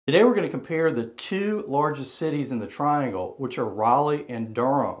Today we're going to compare the two largest cities in the triangle, which are Raleigh and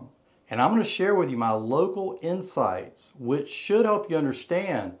Durham. And I'm going to share with you my local insights, which should help you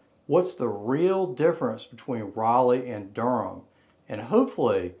understand what's the real difference between Raleigh and Durham. And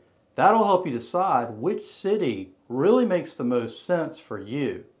hopefully that'll help you decide which city really makes the most sense for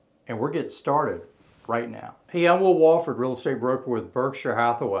you. And we're getting started right now. Hey, I'm Will Walford, real estate broker with Berkshire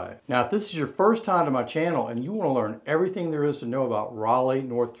Hathaway. Now, if this is your first time to my channel and you want to learn everything there is to know about Raleigh,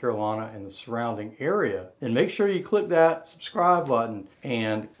 North Carolina and the surrounding area, then make sure you click that subscribe button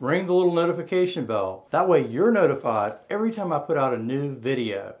and ring the little notification bell. That way you're notified every time I put out a new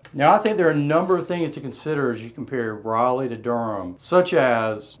video. Now, I think there are a number of things to consider as you compare Raleigh to Durham, such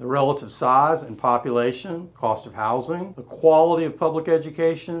as the relative size and population, cost of housing, the quality of public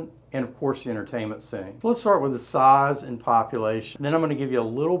education, and of course the entertainment scene. So let's start with the size and population. Then I'm going to give you a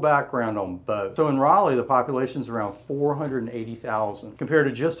little background on both. So in Raleigh, the population is around 480,000 compared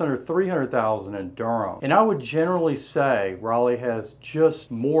to just under 300,000 in Durham. And I would generally say Raleigh has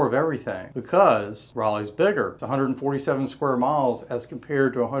just more of everything because Raleigh's bigger. It's 147 square miles as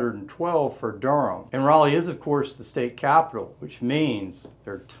compared to 112 for Durham. And Raleigh is of course the state capital, which means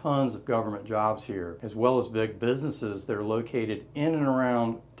there are tons of government jobs here, as well as big businesses that are located in and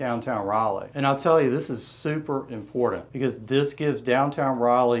around downtown Raleigh. And I'll tell you, this is super important because this gives downtown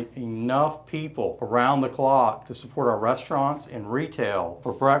Raleigh enough people around the clock to support our restaurants and retail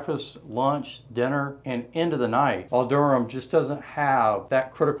for breakfast, lunch, dinner, and into the night, while Durham just doesn't have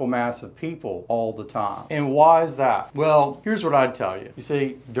that critical mass of people all the time. And why is that? Well, here's what I'd tell you. You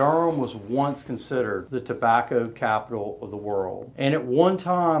see, Durham was once considered the tobacco capital of the world. And at one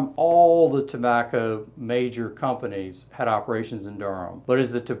time, all the tobacco major companies had operations in Durham. But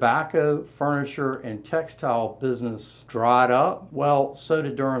as the tobacco, furniture, and textile business dried up, well, so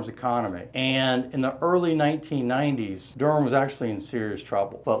did Durham's economy. And in the early 1990s, Durham was actually in serious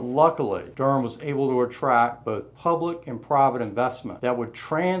trouble. But luckily, Durham was able to attract both public and private investment that would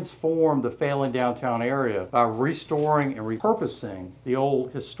transform the failing downtown area by restoring and repurposing the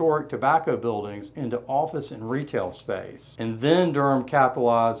old historic tobacco buildings into office and retail space. And then Durham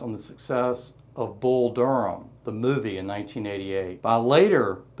capitalized on the success of Bull Durham, the movie, in 1988, by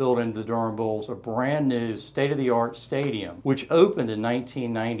later building the Durham Bulls a brand new state-of-the-art stadium, which opened in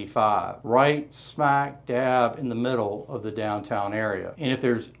 1995, right smack dab in the middle of the downtown area. And if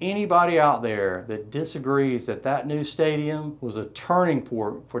there's anybody out there that disagrees that that new stadium was a turning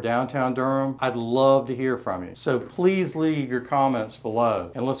point for downtown Durham, I'd love to hear from you. So please leave your comments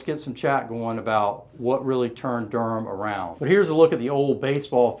below and let's get some chat going about what really turned Durham around. But here's a look at the old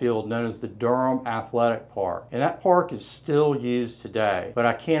baseball field known as the Durham Athletic Park. And that park is still used today, but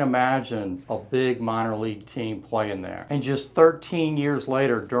I can't imagine a big minor league team playing there. And just 13 years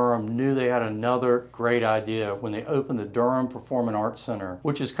later, Durham knew they had another great idea when they opened the Durham Performing Arts Center,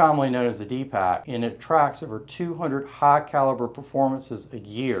 which is commonly known as the DPAC, and it attracts over 200 high caliber performances a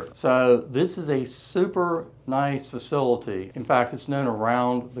year. So this is a super nice facility. In fact, it's known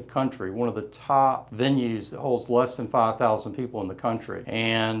around the country, one of the top venues that holds less than 5,000 people in the country.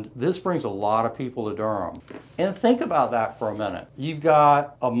 And this brings a lot of people to Durham. And think about that for a minute. You've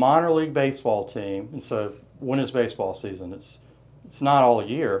got a minor league baseball team, and so when is baseball season? It's not all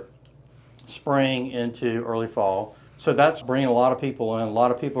year, spring into early fall. So that's bringing a lot of people in. A lot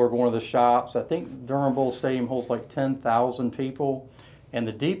of people are going to the shops. I think Durham Bulls Stadium holds like 10,000 people. And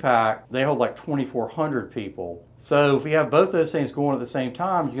the DPAC, they hold like 2,400 people. So if you have both those things going at the same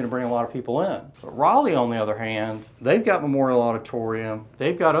time, you're going to bring a lot of people in. But Raleigh, on the other hand, they've got Memorial Auditorium,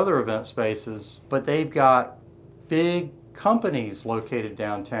 they've got other event spaces, but they've got big companies located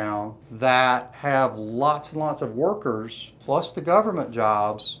downtown that have lots and lots of workers, plus the government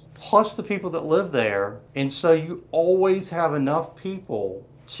jobs, plus the people that live there. And so you always have enough people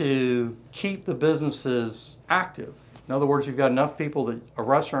to keep the businesses active. In other words, you've got enough people that a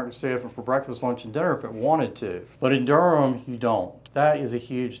restaurant could stay open for breakfast, lunch, and dinner if it wanted to. But in Durham, you don't. That is a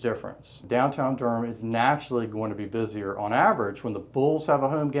huge difference. Downtown Durham is naturally going to be busier on average when the Bulls have a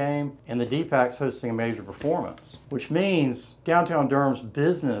home game and the DPAC's hosting a major performance, which means downtown Durham's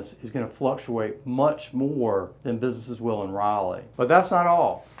business is going to fluctuate much more than businesses will in Raleigh. But that's not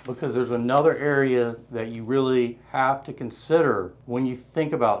all, because there's another area that you really have to consider when you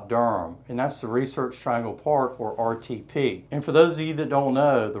think about Durham, and that's the Research Triangle Park, or RTP. And for those of you that don't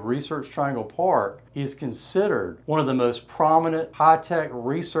know, the Research Triangle Park is considered one of the most prominent high-tech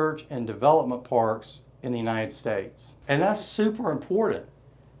research and development parks in the United States. And that's super important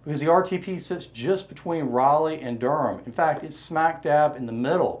because the RTP sits just between Raleigh and Durham. In fact, it's smack dab in the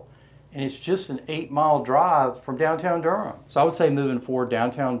middle. and it's just an 8-mile drive from downtown Durham. So I would say moving forward,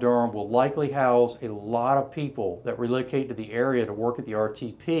 downtown Durham will likely house a lot of people that relocate to the area to work at the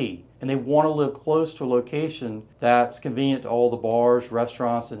RTP, and they want to live close to a location that's convenient to all the bars,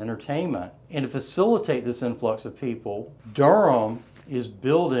 restaurants, and entertainment. And to facilitate this influx of people, Durham is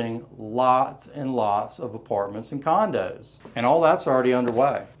building lots and lots of apartments and condos, and all that's already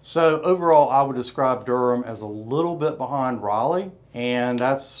underway. So overall, I would describe Durham as a little bit behind Raleigh, and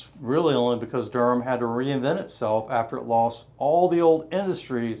that's really only because Durham had to reinvent itself after it lost all the old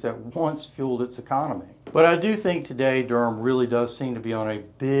industries that once fueled its economy. But I do think today Durham really does seem to be on a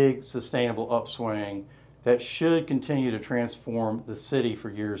big sustainable upswing that should continue to transform the city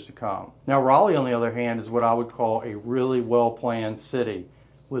for years to come. Now, Raleigh, on the other hand, is what I would call a really well-planned city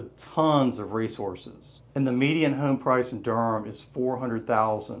with tons of resources. And the median home price in Durham is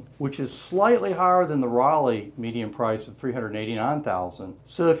 $400,000, which is slightly higher than the Raleigh median price of $389,000.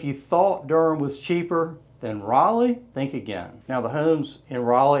 So if you thought Durham was cheaper than Raleigh, think again. Now, the homes in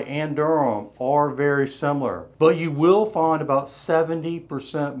Raleigh and Durham are very similar, but you will find about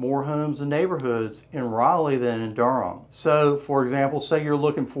 70% more homes and neighborhoods in Raleigh than in Durham. So, for example, say you're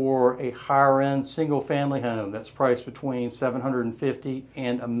looking for a higher-end single-family home that's priced between $750,000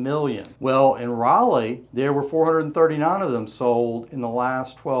 and $1 million. Well, in Raleigh, there were 439 of them sold in the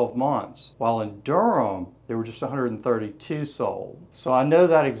last 12 months, while in Durham, there were just 132 sold. So I know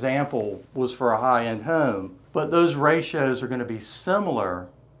that example was for a high-end home, but those ratios are going to be similar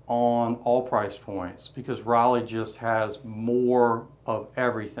on all price points because Raleigh just has more of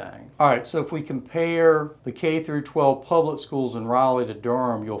everything. All right, so if we compare the K through 12 public schools in Raleigh to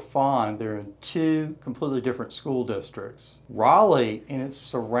Durham, you'll find they're in two completely different school districts. Raleigh and its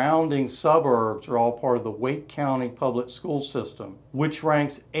surrounding suburbs are all part of the Wake County public school system, which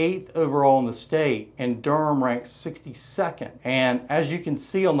ranks 8th overall in the state, and Durham ranks 62nd. And as you can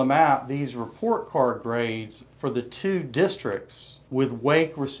see on the map, these report card grades for the two districts, with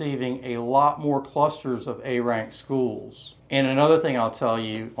Wake receiving a lot more clusters of A-ranked schools. And another thing I'll tell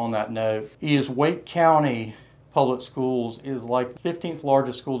you on that note is Wake County Public Schools is like the 15th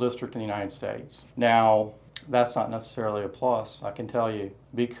largest school district in the United States. Now, that's not necessarily a plus, I can tell you,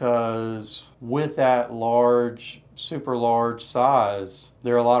 because with that large, super large size,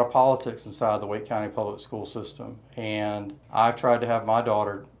 there are a lot of politics inside the Wake County Public School system. And I tried to have my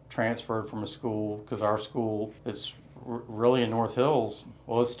daughter transferred from a school because our school, it's really in North Hills,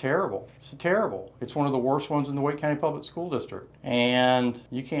 well, it's terrible. It's terrible. It's one of the worst ones in the Wake County Public School District. And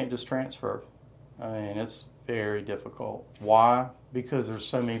you can't just transfer. I mean, it's very difficult. Why? Because there's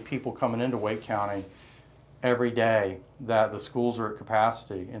so many people coming into Wake County every day that the schools are at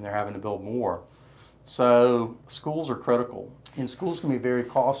capacity and they're having to build more. So schools are critical. And schools can be very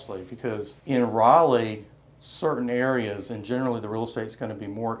costly because in Raleigh, certain areas, and generally the real estate is going to be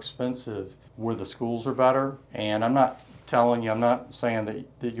more expensive where the schools are better. And I'm not telling you, I'm not saying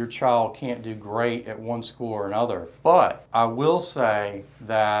that your child can't do great at one school or another, but I will say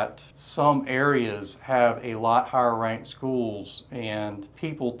that some areas have a lot higher ranked schools and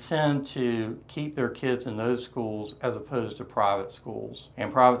people tend to keep their kids in those schools as opposed to private schools.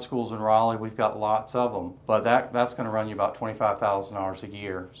 And private schools in Raleigh, we've got lots of them, but that's going to run you about $25,000 a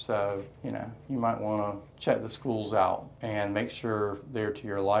year. So, you know, you might want to check the schools out and make sure they're to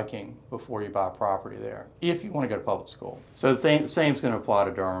your liking before you buy property there, if you want to go to public school. So the same is going to apply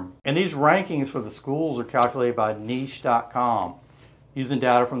to Durham. And these rankings for the schools are calculated by niche.com using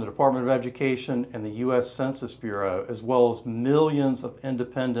data from the Department of Education and the U.S. Census Bureau, as well as millions of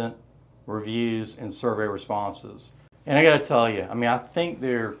independent reviews and survey responses. And I got to tell you, I mean, I think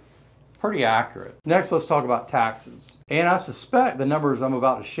they're pretty accurate. Next, let's talk about taxes. And I suspect the numbers I'm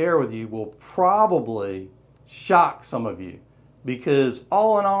about to share with you will probably shock some of you because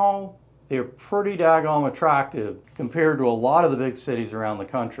all in all, they're pretty daggone attractive compared to a lot of the big cities around the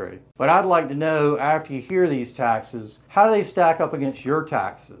country. But I'd like to know, after you hear these taxes, how do they stack up against your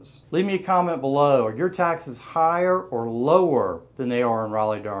taxes? Leave me a comment below. Are your taxes higher or lower than they are in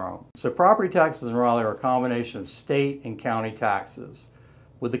Raleigh-Durham? So property taxes in Raleigh are a combination of state and county taxes,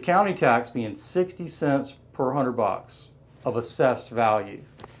 with the county tax being 60 cents per $100 of assessed value.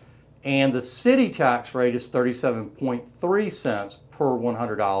 And the city tax rate is 37.3 cents per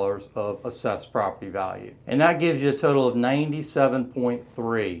 $100 of assessed property value. And that gives you a total of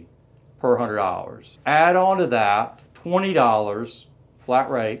 97.3 per $100. Add on to that $20, flat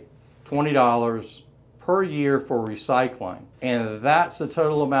rate, $20 per year for recycling. And that's the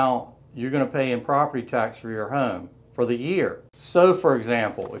total amount you're going to pay in property tax for your home for the year. So for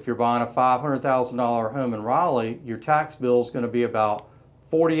example, if you're buying a $500,000 home in Raleigh, your tax bill is going to be about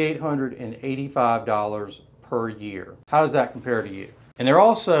 $4,885 per year. How does that compare to you? And there are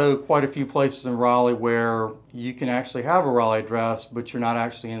also quite a few places in Raleigh where you can actually have a Raleigh address, but you're not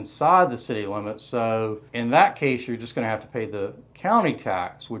actually inside the city limits. So in that case, you're just going to have to pay the county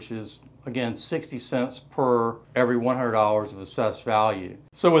tax, which is, again, 60 cents per every $100 of assessed value.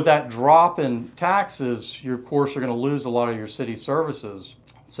 So with that drop in taxes, you of course are going to lose a lot of your city services.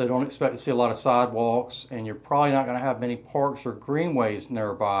 So don't expect to see a lot of sidewalks, and you're probably not going to have many parks or greenways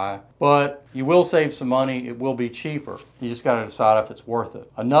nearby, but you will save some money. It will be cheaper. You just got to decide if it's worth it.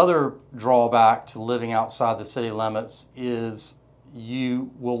 Another drawback to living outside the city limits is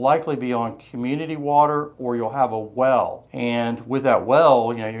you will likely be on community water, or you'll have a well. And with that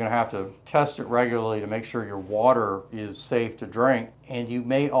well, you're going to have to test it regularly to make sure your water is safe to drink. And you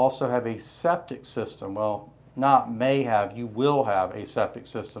may also have a septic system. Well, not may have, you will have a septic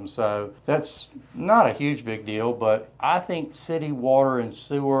system. So that's not a huge big deal, but I think city water and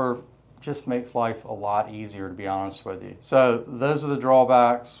sewer just makes life a lot easier, to be honest with you. So those are the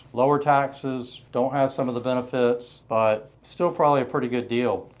drawbacks. Lower taxes, don't have some of the benefits, but still probably a pretty good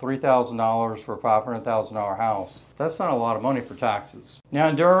deal. $3,000 for a $500,000 house. That's not a lot of money for taxes. Now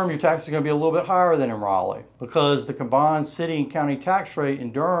in Durham, your taxes are going to be a little bit higher than in Raleigh, because the combined city and county tax rate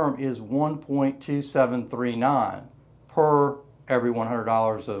in Durham is 1.2739 per every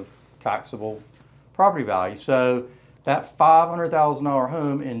 $100 of taxable property value. So that $500,000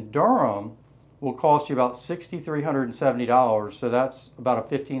 home in Durham will cost you about $6,370. So that's about a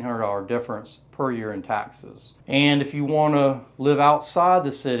 $1,500 difference per year in taxes. And if you want to live outside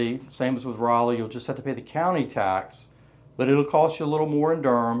the city, same as with Raleigh, you'll just have to pay the county tax, but it'll cost you a little more in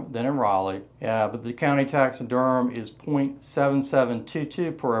Durham than in Raleigh. But the county tax in Durham is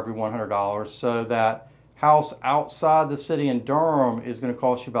 0.7722 per every $100. So that house outside the city in Durham is going to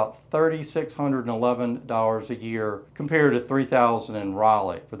cost you about $3,611 a year compared to $3,000 in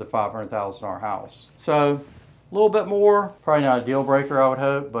Raleigh for the $500,000 house. So a little bit more, probably not a deal breaker, I would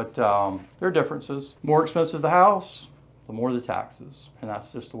hope, but there are differences. More expensive the house, the more the taxes, and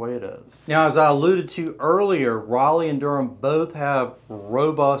that's just the way it is. Now, as I alluded to earlier, Raleigh and Durham both have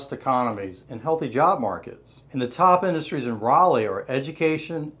robust economies and healthy job markets. And the top industries in Raleigh are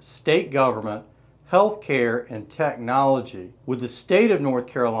education, state government, healthcare, and technology, with the state of North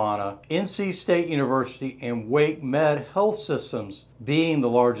Carolina, NC State University, and Wake Med Health Systems being the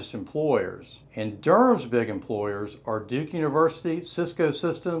largest employers. And Durham's big employers are Duke University, Cisco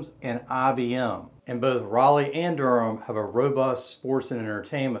Systems, and IBM. And both Raleigh and Durham have a robust sports and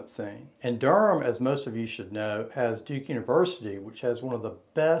entertainment scene. And Durham, as most of you should know, has Duke University, which has one of the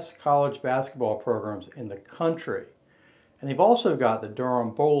best college basketball programs in the country. And they've also got the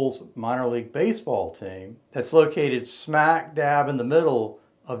Durham Bulls minor league baseball team that's located smack dab in the middle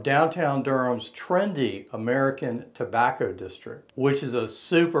of downtown Durham's trendy American Tobacco District, which is a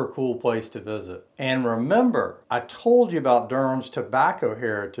super cool place to visit. And remember, I told you about Durham's tobacco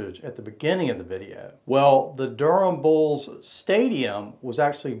heritage at the beginning of the video. Well, the Durham Bulls Stadium was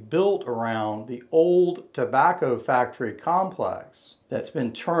actually built around the old tobacco factory complex that's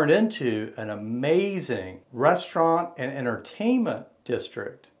been turned into an amazing restaurant and entertainment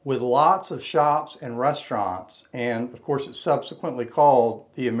district with lots of shops and restaurants, and of course it's subsequently called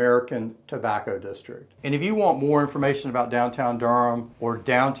the American Tobacco District. And if you want more information about downtown Durham or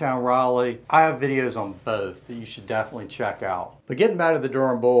downtown Raleigh, I have videos on both that you should definitely check out. But getting back to the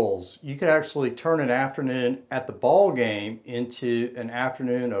Durham Bulls, you could actually turn an afternoon at the ball game into an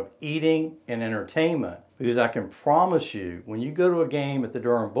afternoon of eating and entertainment. Because I can promise you, when you go to a game at the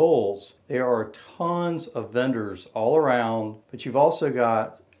Durham Bulls, there are tons of vendors all around, but you've also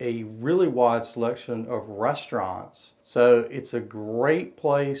got a really wide selection of restaurants. So it's a great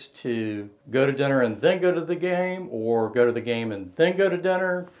place to go to dinner and then go to the game, or go to the game and then go to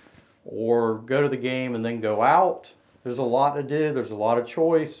dinner, or go to the game and then go out. There's a lot to do, there's a lot of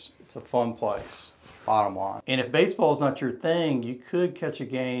choice. It's a fun place, bottom line. And if baseball is not your thing, you could catch a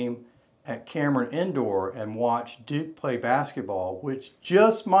game at Cameron Indoor and watch Duke play basketball, which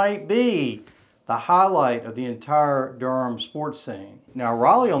just might be the highlight of the entire Durham sports scene. Now,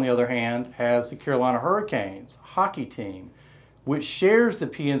 Raleigh, on the other hand, has the Carolina Hurricanes hockey team, which shares the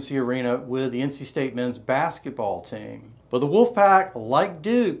PNC Arena with the NC State men's basketball team. But the Wolfpack, like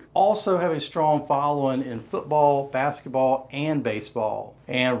Duke, also have a strong following in football, basketball, and baseball.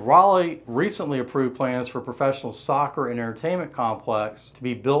 And Raleigh recently approved plans for a professional soccer and entertainment complex to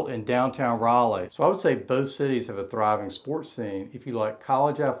be built in downtown Raleigh. So I would say both cities have a thriving sports scene if you like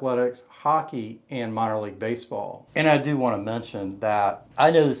college athletics, hockey, and minor league baseball. And I do want to mention that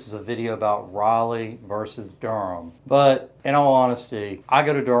I know this is a video about Raleigh versus Durham, but in all honesty, I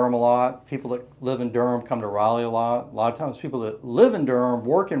go to Durham a lot. People that live in Durham come to Raleigh a lot. A lot of times people that live in Durham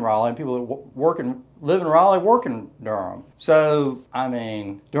work in Raleigh, and people that live in Raleigh work in Durham. So, I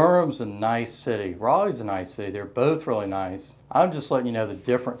mean, Durham's a nice city. Raleigh's a nice city. They're both really nice. I'm just letting you know the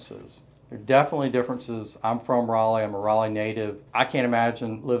differences. There are definitely differences. I'm from Raleigh. I'm a Raleigh native. I can't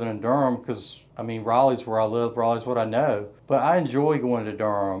imagine living in Durham because, I mean, Raleigh's where I live. Raleigh's what I know. But I enjoy going to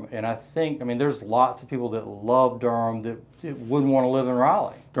Durham. And I think, I mean, there's lots of people that love Durham that wouldn't want to live in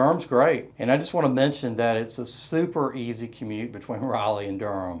Raleigh. Durham's great. And I just want to mention that it's a super easy commute between Raleigh and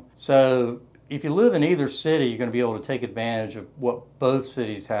Durham. So if you live in either city, you're going to be able to take advantage of what both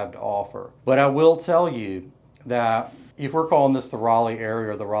cities have to offer. But I will tell you that if we're calling this the Raleigh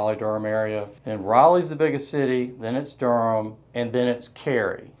area or the Raleigh-Durham area, then Raleigh's the biggest city, then it's Durham, and then it's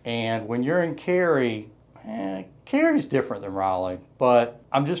Cary. And when you're in Cary, Cary's different than Raleigh, but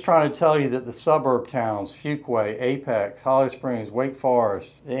I'm just trying to tell you that the suburb towns, Fuquay, Apex, Holly Springs, Wake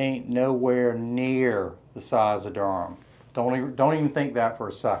Forest, they ain't nowhere near the size of Durham. Don't even think that for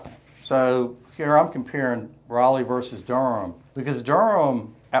a second. So here I'm comparing Raleigh versus Durham, because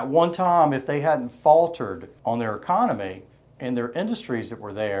Durham, at one time, if they hadn't faltered on their economy and their industries that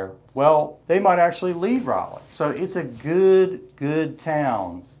were there, well, they might actually leave Raleigh. So it's a good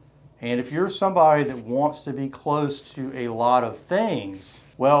town. And if you're somebody that wants to be close to a lot of things,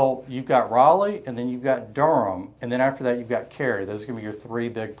 well, you've got Raleigh, and then you've got Durham, and then after that you've got Cary. Those are going to be your three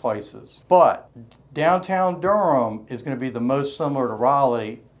big places. But downtown Durham is going to be the most similar to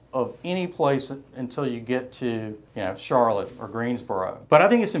Raleigh of any place until you get to, you know, Charlotte or Greensboro. But I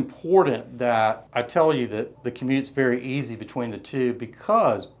think it's important that I tell you that the commute's very easy between the two,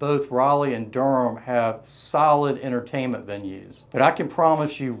 because both Raleigh and Durham have solid entertainment venues. But I can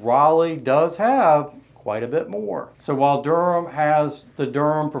promise you Raleigh does have quite a bit more. So while Durham has the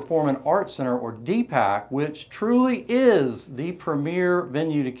Durham Performing Arts Center, or DPAC, which truly is the premier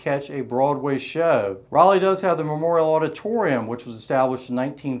venue to catch a Broadway show, Raleigh does have the Memorial Auditorium, which was established in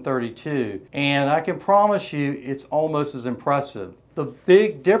 1932. And I can promise you it's almost as impressive. The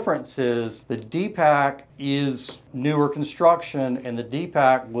big difference is the DPAC is newer construction, and the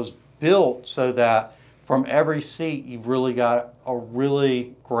DPAC was built so that from every seat, you've really got a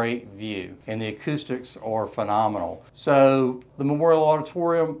really great view, and the acoustics are phenomenal. So the Memorial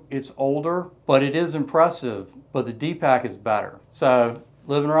Auditorium, it's older, but it is impressive, but the DPAC is better. So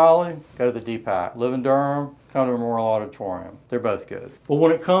live in Raleigh, go to the DPAC. Live in Durham, come to Memorial Auditorium. They're both good. But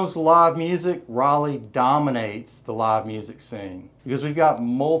when it comes to live music, Raleigh dominates the live music scene, because we've got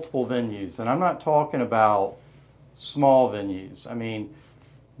multiple venues, and I'm not talking about small venues. I mean,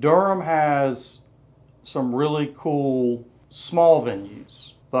 Durham has some really cool small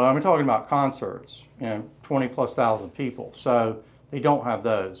venues, but I'm talking about concerts, you know, 20,000+ people. So they don't have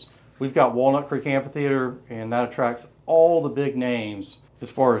those. We've got Walnut Creek Amphitheater, and that attracts all the big names as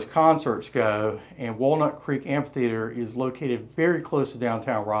far as concerts go. And Walnut Creek Amphitheater is located very close to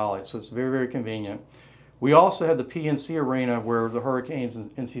downtown Raleigh, so it's very convenient. We also have the PNC Arena, where the Hurricanes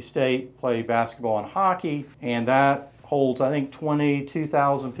and NC State play basketball and hockey, and that holds, I think,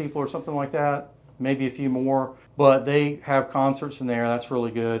 22,000 people or something like that. Maybe a few more, but they have concerts in there. That's really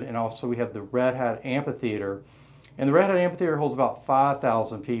good. And also we have the Red Hat Amphitheater, and the Red Hat Amphitheater holds about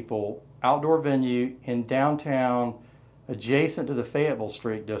 5,000 people. Outdoor venue in downtown, adjacent to the Fayetteville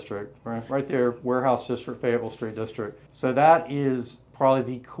Street District, right there, Warehouse District, Fayetteville Street District. So that is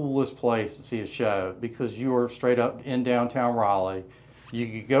probably the coolest place to see a show, because you are straight up in downtown Raleigh. You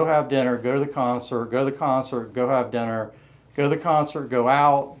could go have dinner, go to the concert, go have dinner, go to the concert, go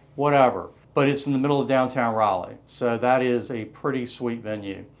out, whatever. But it's in the middle of downtown Raleigh. So that is a pretty sweet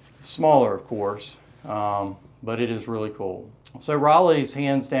venue. Smaller, of course, but it is really cool. So Raleigh's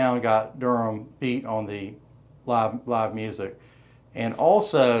hands down got Durham beat on the live music. And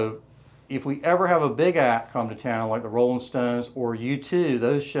also, if we ever have a big act come to town, like the Rolling Stones or U2,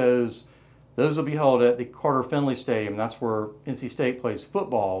 those shows, those will be held at the Carter Finley Stadium. That's where NC State plays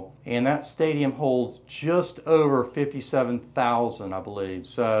football. And that stadium holds just over 57,000, I believe.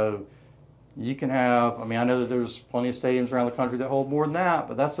 So you can have, I mean, I know that there's plenty of stadiums around the country that hold more than that,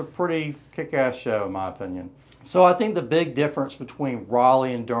 but that's a pretty kick-ass show in my opinion. So I think the big difference between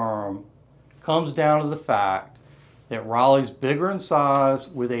Raleigh and Durham comes down to the fact that Raleigh's bigger in size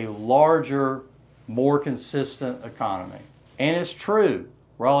with a larger, more consistent economy. And it's true,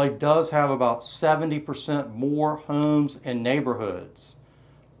 Raleigh does have about 70% more homes and neighborhoods,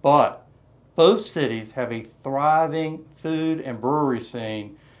 but both cities have a thriving food and brewery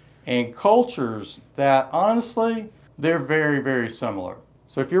scene and cultures that, honestly, they're very similar.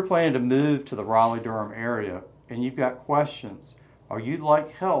 So if you're planning to move to the Raleigh-Durham area and you've got questions, or you'd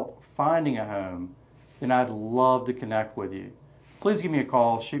like help finding a home, then I'd love to connect with you. please give me a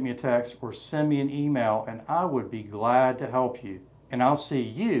call, shoot me a text, or send me an email, and I would be glad to help you. And I'll see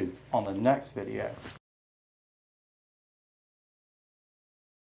you on the next video.